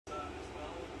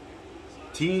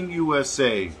Team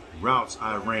USA routs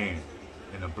Iran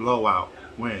in a blowout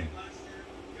win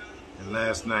in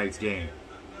last night's game.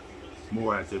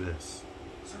 More after this.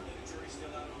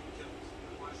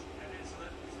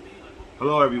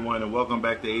 Hello everyone and welcome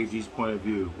back to AG's Point of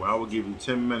View, where I will give you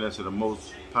 10 minutes of the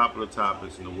most popular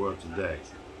topics in the world today.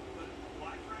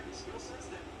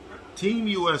 Team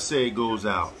USA goes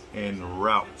out and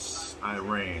routs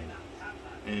Iran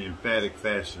in emphatic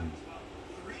fashion,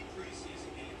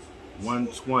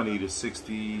 120 to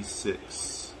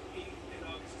 66.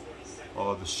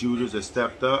 All the shooters that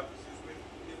stepped up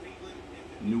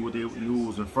knew what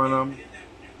was in front of them,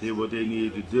 did what they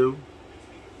needed to do.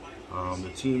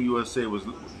 The Team USA was,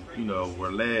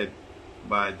 were led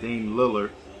by Dame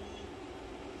Lillard,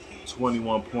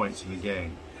 21 points in the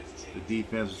game. The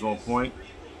defense was on point.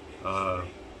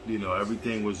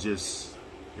 Everything was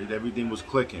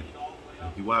clicking.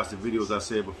 If you watch the videos I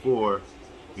said before,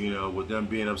 with them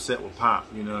being upset with Pop,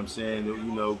 you know what I'm saying?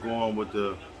 Going with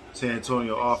the San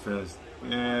Antonio offense,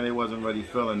 they wasn't really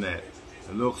feeling that.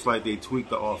 It looks like they tweaked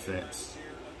the offense.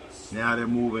 Now they're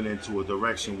moving into a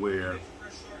direction where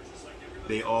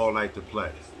they all like to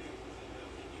play.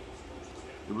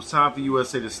 It was time for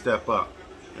USA to step up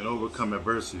and overcome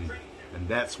adversity, and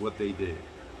that's what they did.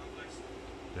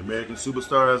 The American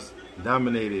superstars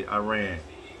dominated Iran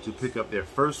to pick up their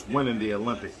first win in the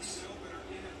Olympics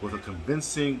with a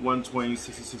convincing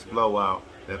 120-66 blowout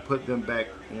that put them back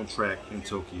on track in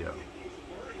Tokyo.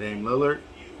 Dame Lillard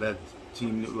led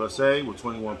Team USA with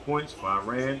 21 points for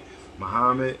Iran.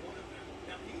 Mohamed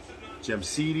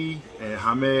Jamsidi and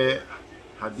Hamed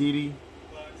Hadidi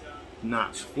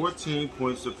notched 14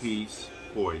 points apiece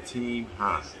for a team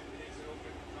high.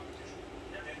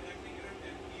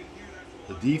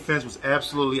 The defense was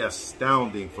absolutely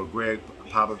astounding for Greg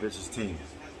Popovich's team.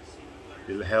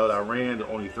 They held Iran to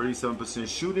only 37%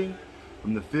 shooting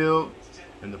from the field.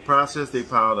 In the process, they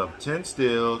piled up 10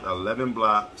 steals, 11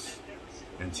 blocks,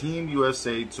 and Team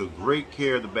USA took great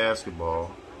care of the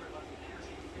basketball,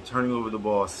 turning over the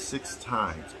ball 6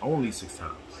 times, only 6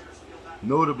 times.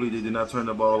 Notably, they did not turn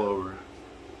the ball over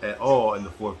at all in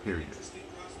the fourth period.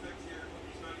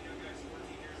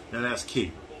 Now that's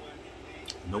key.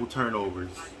 No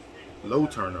turnovers, low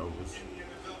turnovers.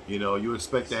 You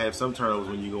expect to have some turnovers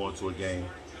when you go into a game,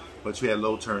 but you had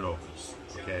low turnovers,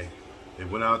 okay? They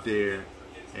went out there,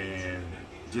 and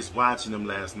just watching them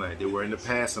last night, they were in the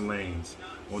passing lanes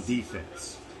on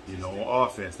defense. On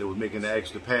offense, they were making the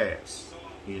extra pass.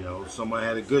 Somebody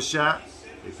had a good shot,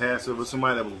 they passed over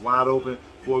somebody that was wide open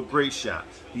for a great shot.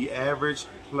 The average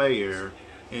player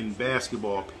in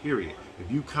basketball, period, if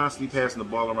you constantly passing the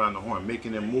ball around the horn,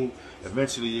 making them move,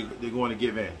 eventually they're going to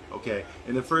give in, okay?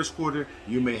 In the first quarter,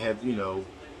 you may have,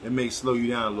 it may slow you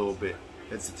down a little bit.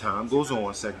 As the time goes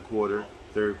on, second quarter,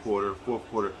 third quarter, fourth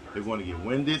quarter, they're going to get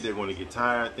winded, they're going to get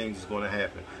tired, things is going to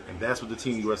happen. And that's what the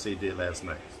Team USA did last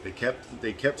night. They kept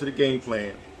to the game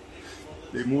plan.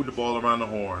 They moved the ball around the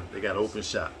horn. They got open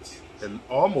shots. It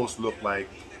almost looked like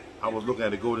I was looking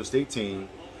at the Golden State team,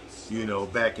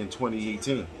 back in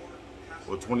 2018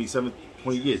 or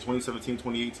 2017,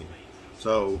 2018.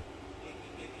 So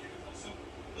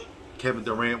Kevin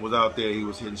Durant was out there. He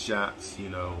was hitting shots.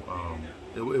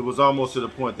 It was almost to the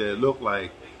point that it looked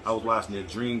like I was watching the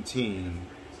Dream Team,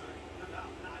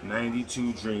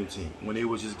 92 Dream Team, when they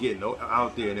was just getting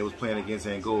out there and they was playing against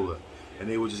Angola. And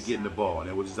they were just getting the ball, and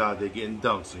they were just out there getting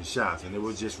dunks and shots, and it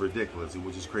was just ridiculous. It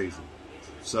was just crazy.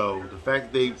 So the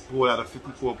fact that they pulled out a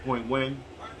 54-point win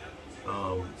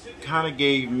kind of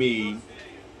gave me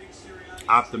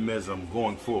optimism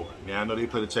going forward. I know they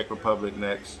play the Czech Republic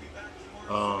next,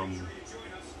 and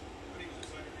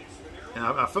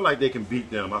I feel like they can beat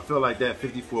them. I feel like that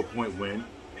 54-point win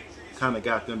kind of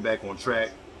got them back on track,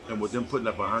 and with them putting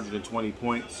up 120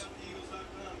 points,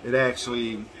 it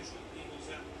actually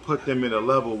put them in a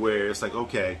level where it's like,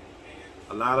 okay,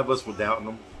 a lot of us were doubting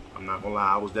them. I'm not gonna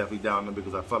lie, I was definitely doubting them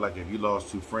because I felt like if you lost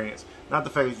to France, not the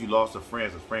fact that you lost to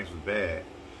France, and France was bad,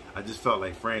 I just felt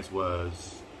like France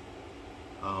was,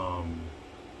 they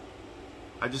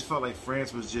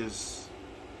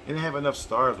didn't have enough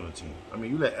stars on the team.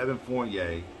 You let Evan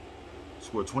Fournier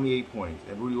score 28 points,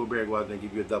 and Rudy Gobert go out there and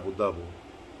give you a double-double,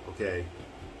 okay?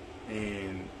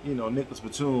 And, Nicholas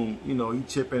Batum, he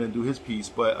chip in and do his piece,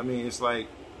 but, it's like,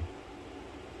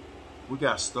 we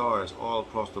got stars all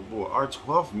across the board. Our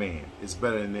 12th man is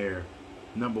better than their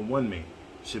number 1 man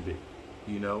should be,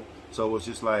 So it's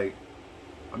just like,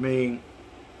 going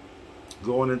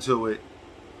into it,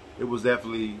 it was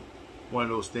definitely one of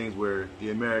those things where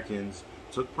the Americans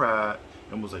took pride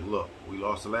and was like, look, we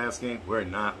lost the last game. We're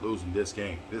not losing this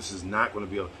game. This is not going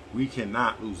to be we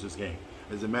cannot lose this game.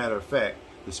 As a matter of fact,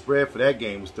 The spread for that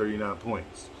game was 39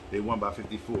 points. They won by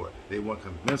 54. They won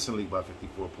convincingly by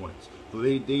 54 points. So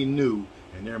they knew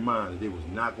in their mind that they was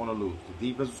not going to lose. The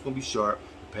defense was going to be sharp,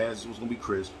 the passes was going to be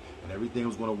crisp, and everything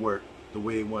was going to work the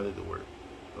way they wanted it to work.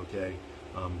 Okay?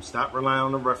 Stop relying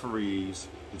on the referees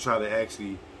to try to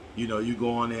actually, you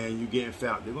go on there and you getting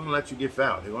fouled. They're going to let you get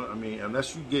fouled. They're going to,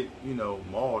 unless you get,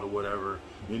 mauled or whatever,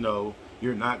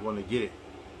 you're not going to get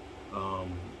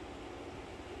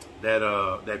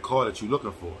that call that you're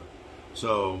looking for.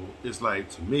 So it's like,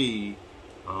 to me,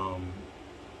 I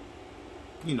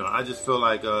just feel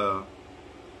like the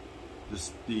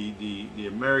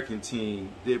American team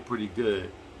did pretty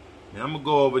good. Now I'm gonna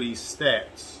go over these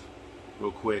stats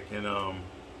real quick, and let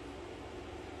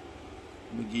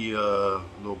me give you a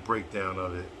little breakdown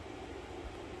of it.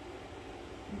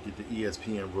 Let me get the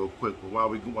ESPN real quick. But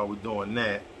while we're doing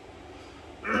that,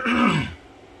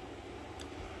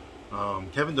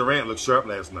 Kevin Durant looked sharp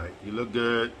last night. He looked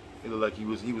good. It looked like he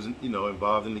was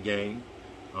involved in the game.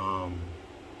 I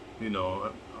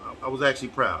was actually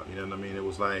proud. You know what I mean? It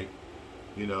was like,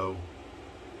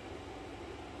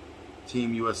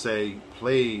 Team USA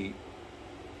played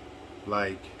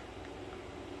like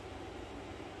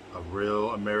a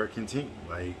real American team.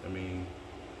 Like,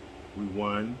 we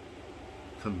won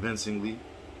convincingly,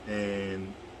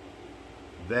 and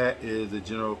that is the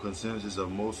general consensus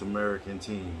of most American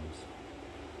teams.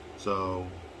 So,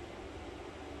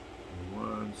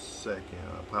 1 second.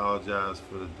 I apologize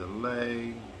for the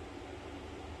delay.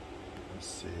 Let's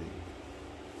see.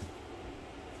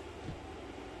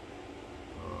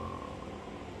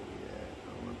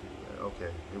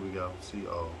 Okay, here we go.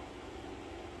 CO.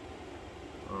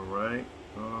 All right.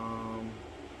 All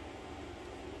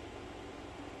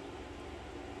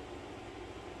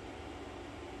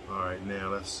right. Now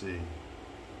let's see.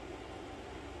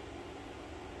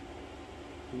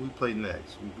 Who we play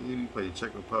next? We believe we play the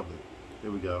Czech Republic.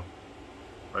 Here we go.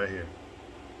 Right here.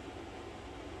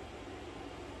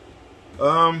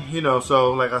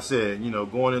 So like I said,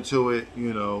 going into it,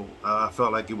 I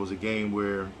felt like it was a game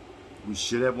where we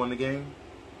should have won the game,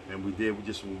 and we did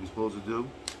just what we were supposed to do.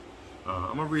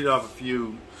 I'm going to read off a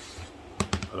few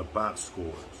of the box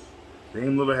scores.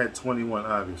 Dame Lillard had 21,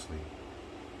 obviously.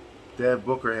 Devin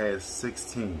Booker had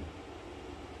 16.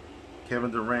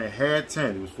 Kevin Durant had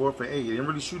 10. He was 4 for 8. He didn't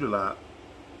really shoot a lot.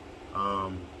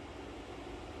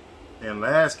 And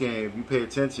last game, if you pay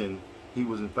attention, he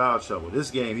was in foul trouble. This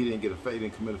game, he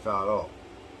didn't commit a foul at all.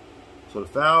 So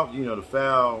the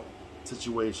foul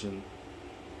situation,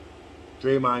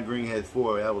 Draymond Green had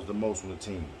 4. That was the most on the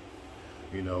team.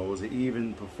 It was an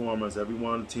even performance.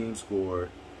 Everyone on the team scored.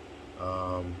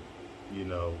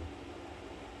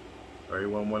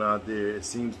 Everyone went out there. It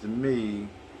seems to me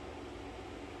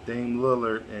Dame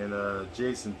Lillard and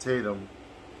Jason Tatum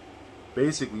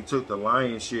basically took the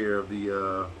lion's share of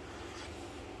the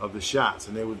shots,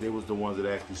 and they was the ones that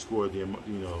actually scored the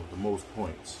most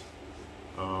points.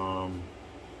 What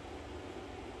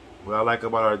I like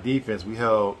about our defense, we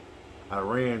held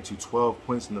Iran to 12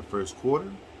 points in the first quarter.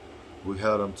 We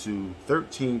held them to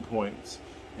 13 points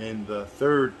in the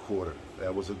third quarter.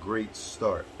 That was a great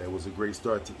start. That was a great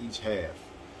start to each half.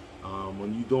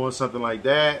 When you're doing something like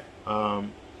that,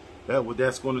 what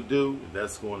that's going to do,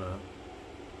 that's going to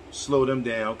slow them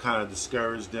down, kind of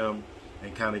discourage them,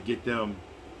 and kind of get them,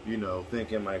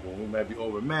 thinking like, well, we might be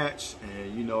overmatched.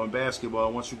 And, in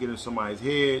basketball, once you get in somebody's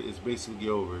head, it's basically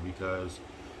over, because,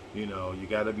 you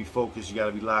got to be focused. You got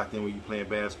to be locked in when you're playing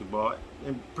basketball,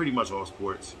 and pretty much all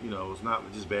sports. It's not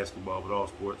just basketball, but all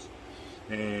sports.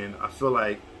 And I feel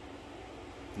like,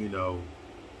 the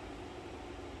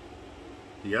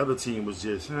other team was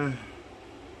just, you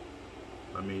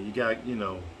got,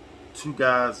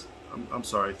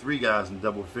 3 guys in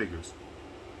double figures.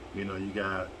 You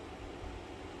got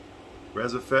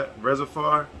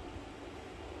Reservoir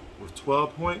with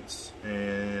 12 points,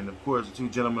 and of course the 2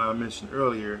 gentlemen I mentioned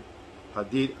earlier,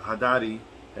 Haddadi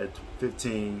had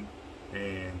 15,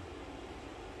 and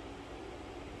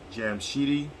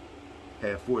Jamshidi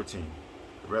had 14.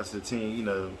 The rest of the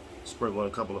team, sprinkled a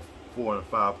couple of 4 and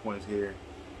 5 points here,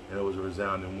 and it was a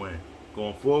resounding win.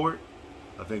 Going forward,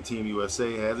 I think Team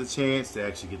USA has a chance to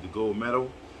actually get the gold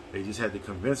medal. They just had to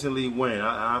convincingly win.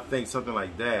 I think something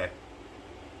like that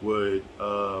would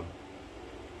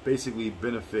basically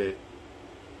benefit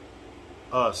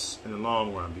us in the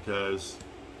long run, because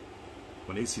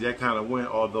when they see that kind of win,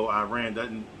 although Iran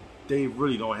doesn't, they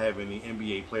really don't have any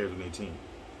NBA players on their team.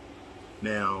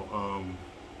 Now,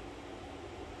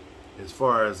 as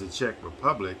far as the Czech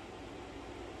Republic,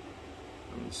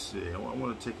 let me see. I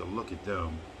want to take a look at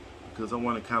them, because I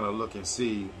want to kind of look and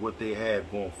see what they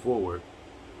have going forward.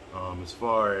 As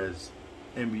far as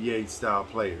NBA style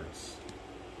players.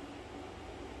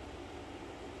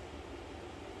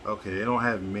 Okay, they don't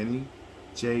have many.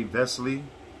 Jay Vesley.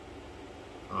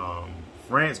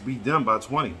 France beat them by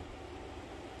 20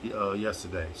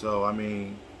 yesterday. So, I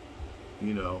mean,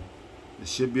 you know, it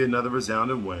should be another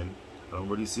resounding win. I don't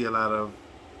really see a lot of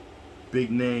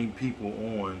big name people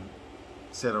on.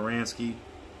 Sederansky,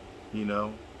 you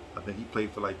know, I think he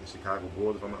played for like the Chicago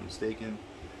Bulls, if I'm not mistaken.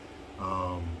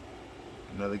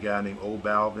 Another guy named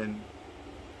O'Balvin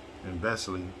and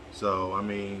Vesley. So, I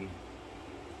mean,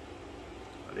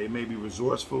 they may be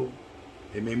resourceful.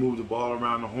 They may move the ball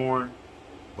around the horn.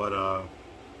 But I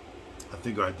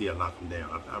think our idea locked them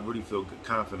down. I really feel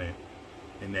confident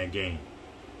in that game.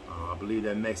 I believe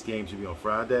that next game should be on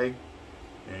Friday.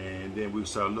 And then we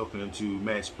start looking into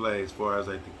match play as far as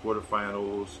like the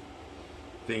quarterfinals,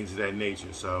 things of that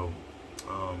nature. So,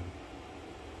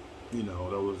 you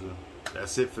know,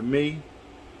 that's it for me.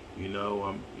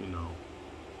 I'm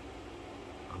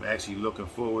actually looking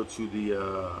forward to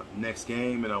the next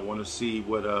game, and I want to see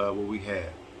what we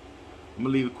have. I'm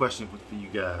gonna leave a question for you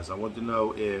guys. I want to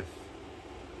know if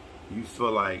you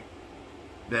feel like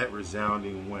that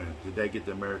resounding win, did that get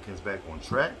the Americans back on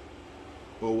track,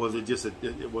 or was it just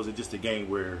a game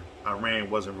where Iran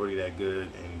wasn't really that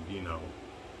good, and you know,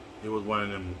 it was one of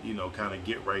them, you know, kind of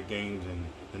get right games, and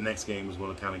the next game was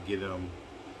going to kind of get them,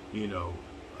 you know,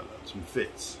 some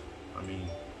fits. I mean,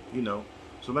 you know,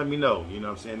 so let me know. You know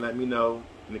what I'm saying? Let me know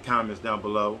in the comments down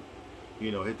below.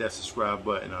 You know, hit that subscribe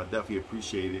button. I definitely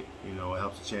appreciate it. You know, it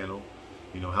helps the channel.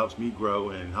 You know, helps me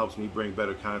grow and helps me bring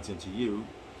better content to you.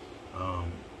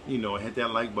 You know, and hit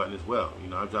that like button as well. You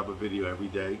know, I drop a video every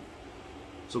day.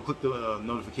 So click the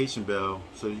notification bell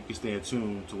so you can stay in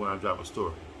tune to when I drop a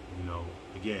story. You know,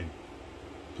 again,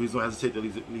 please don't hesitate to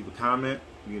leave a comment.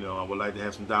 You know, I would like to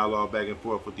have some dialogue back and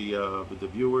forth with the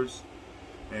viewers.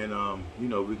 And, you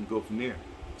know, we can go from there.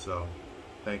 So,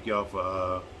 thank y'all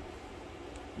for,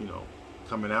 you know,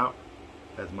 coming out.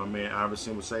 As my man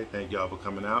Iverson would say, thank y'all for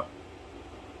coming out.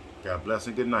 God bless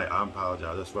and good night. I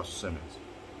apologize. That's Russell Simmons.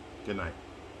 Good night.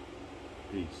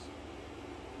 Peace.